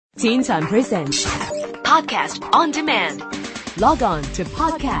Teen Time Presents Podcast on Demand. Log on to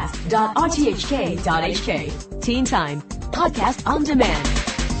podcast.rthk.hk. Teen Time Podcast on Demand.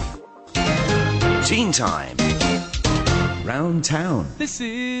 Teen Time. Round Town. This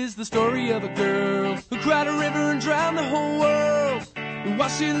is the story of a girl who cried a river and drowned the whole world. And while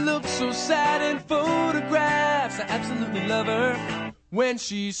she looks so sad in photographs, I absolutely love her when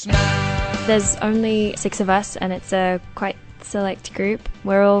she smiles. There's only 6 of us, and it's a quite select group.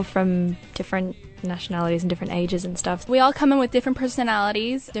 We're all from different nationalities and different ages and stuff. We all come in with different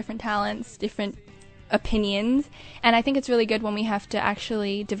personalities, different talents, different opinions, and I think it's really good when we have to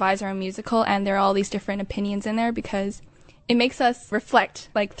actually devise our own musical and there are all these different opinions in there, because it makes us reflect,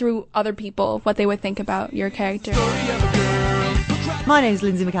 like, through other people, what they would think about your character. My name's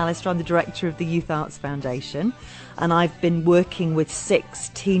Lindsay McAllister. I'm the director of the Youth Arts Foundation, and I've been working with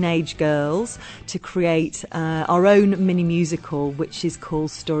 6 teenage girls to create our own mini musical, which is called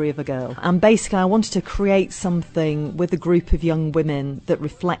Story of a Girl. And basically I wanted to create something with a group of young women that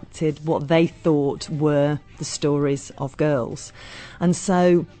reflected what they thought were the stories of girls. And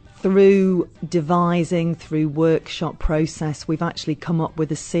so through devising, through workshop process, we've actually come up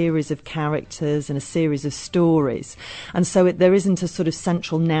with a series of characters and a series of stories. And so there isn't a sort of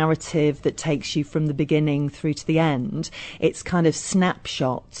central narrative that takes you from the beginning through to the end. It's kind of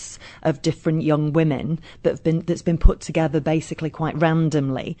snapshots of different young women that's been put together basically quite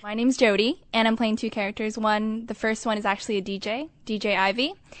randomly. My name's Jody, and I'm playing 2 characters. The first one is actually a DJ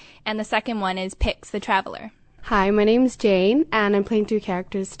Ivy, and the second one is Pix, the Traveler. Hi, my name's Jane, and I'm playing 2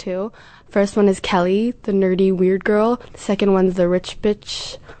 characters too. First one is Kelly, the nerdy weird girl. The second one's the rich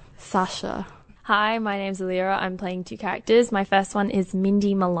bitch, Sasha. Hi, my name's Alira. I'm playing 2 characters. My first one is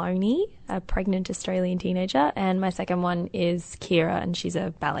Mindy Maloney, a pregnant Australian teenager, and my second one is Kira, and she's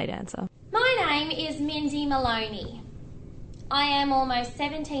a ballet dancer. My name is Mindy Maloney. I am almost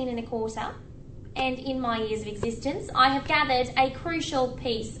 17 and a quarter, and in my years of existence, I have gathered a crucial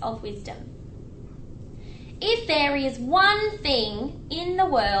piece of wisdom. If there is one thing in the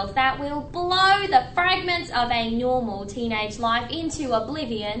world that will blow the fragments of a normal teenage life into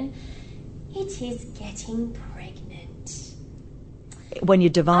oblivion, it is getting pregnant. When you're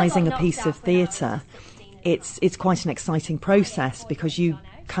devising a piece of theatre, it's quite an exciting process, because you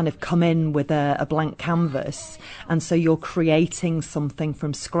kind of come in with a blank canvas, and so you're creating something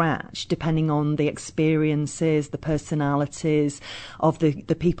from scratch depending on the experiences, the personalities of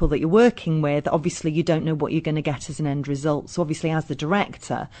the people that you're working with. Obviously you don't know what you're going to get as an end result, so obviously as the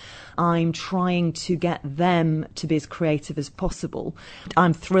director I'm trying to get them to be as creative as possible.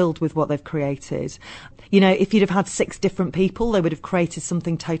 I'm thrilled with what they've created. You know, if you'd have had 6 different people, they would have created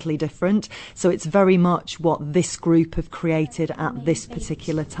something totally different. So it's very much what this group have created at this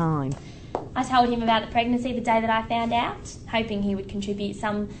particular time. I told him about the pregnancy the day that I found out, hoping he would contribute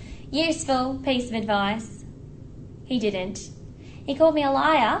some useful piece of advice. He didn't. He called me a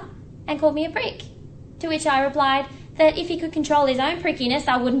liar and called me a prick, to which I replied that if he could control his own prickiness,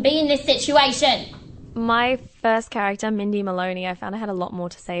 I wouldn't be in this situation. My first character, Mindy Maloney, I found I had a lot more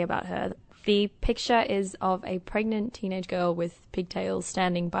to say about her. The picture is of a pregnant teenage girl with pigtails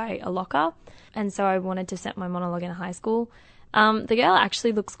standing by a locker, and so I wanted to set my monologue in a high school. The girl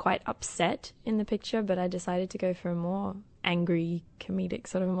actually looks quite upset in the picture, but I decided to go for a more angry, comedic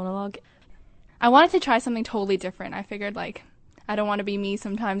sort of monologue. I wanted to try something totally different. I figured, I don't want to be me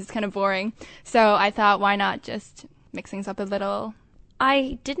sometimes. It's kind of boring. So I thought, why not just mix things up a little?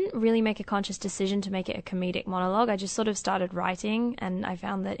 I didn't really make a conscious decision to make it a comedic monologue. I just sort of started writing, and I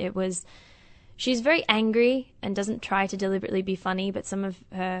found that she's very angry and doesn't try to deliberately be funny, but some of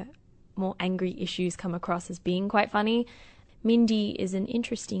her more angry issues come across as being quite funny. Mindy is an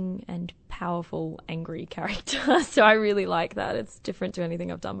interesting and powerful angry character, so I really like that. It's different to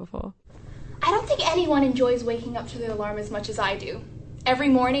anything I've done before. I don't think anyone enjoys waking up to the alarm as much as I do. Every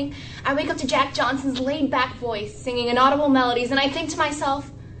morning, I wake up to Jack Johnson's laid-back voice, singing inaudible melodies, and I think to myself,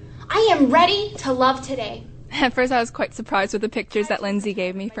 I am ready to love today. At first I was quite surprised with the pictures that Lindsay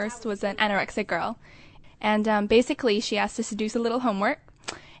gave me. First was an anorexic girl, and basically she asked us to do some little homework,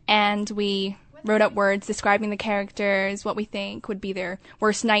 and we wrote up words describing the characters, what we think would be their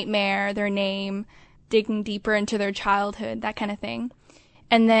worst nightmare, their name, digging deeper into their childhood, that kind of thing.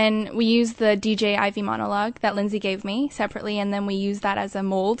 And then we used the DJ Ivy monologue that Lindsay gave me separately, and then we used that as a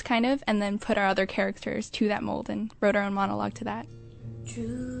mold, kind of, and then put our other characters to that mold and wrote our own monologue to that.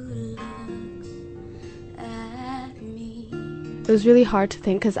 It was really hard to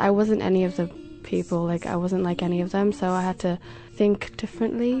think, because I wasn't any of the people, I wasn't like any of them, so I had to think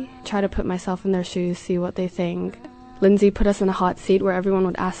differently, try to put myself in their shoes, see what they think. Lindsay put us in a hot seat where everyone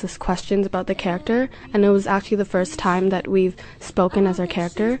would ask us questions about the character, and it was actually the first time that we've spoken as our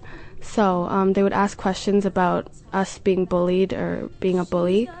character. So they would ask questions about us being bullied or being a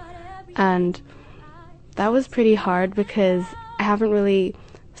bully, and that was pretty hard because I haven't really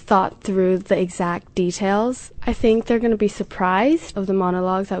thought through the exact details. I think they're going to be surprised of the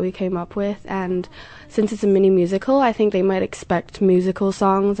monologues that we came up with, and since it's a mini musical, I think they might expect musical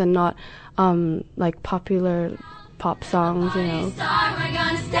songs and not like popular pop songs, you know. We're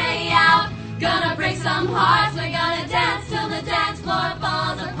gonna stay out, gonna break some hearts, we're gonna dance till the dance floor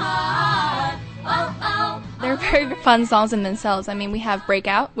falls apart. Oh, oh. They're very fun songs in themselves. I mean, we have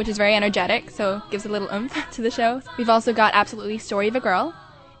Breakout, which is very energetic, so it gives a little oomph to the show. We've also got Absolutely Story of a Girl,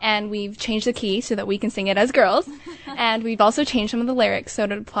 and we've changed the key so that we can sing it as girls. And we've also changed some of the lyrics so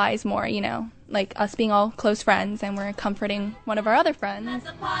that it applies more, you know, like us being all close friends and we're comforting one of our other friends. Let's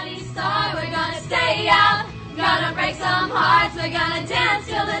the party start, we're gonna stay out, gonna break some hearts, we're gonna dance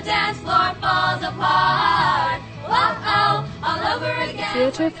till the dance floor falls apart. Whoa, all over again.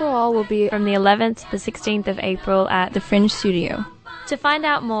 Theatre for All will be From the 11th to the 16th of April at The Fringe Studio. To find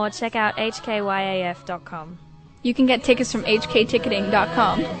out more, check out hkyaf.com. You can get tickets from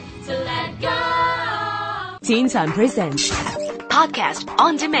hkticketing.com. To let go. Teen Time presents Podcast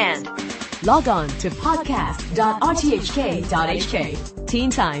on Demand. Log on to podcast.rthk.hk. Teen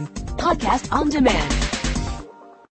Time Podcast on Demand.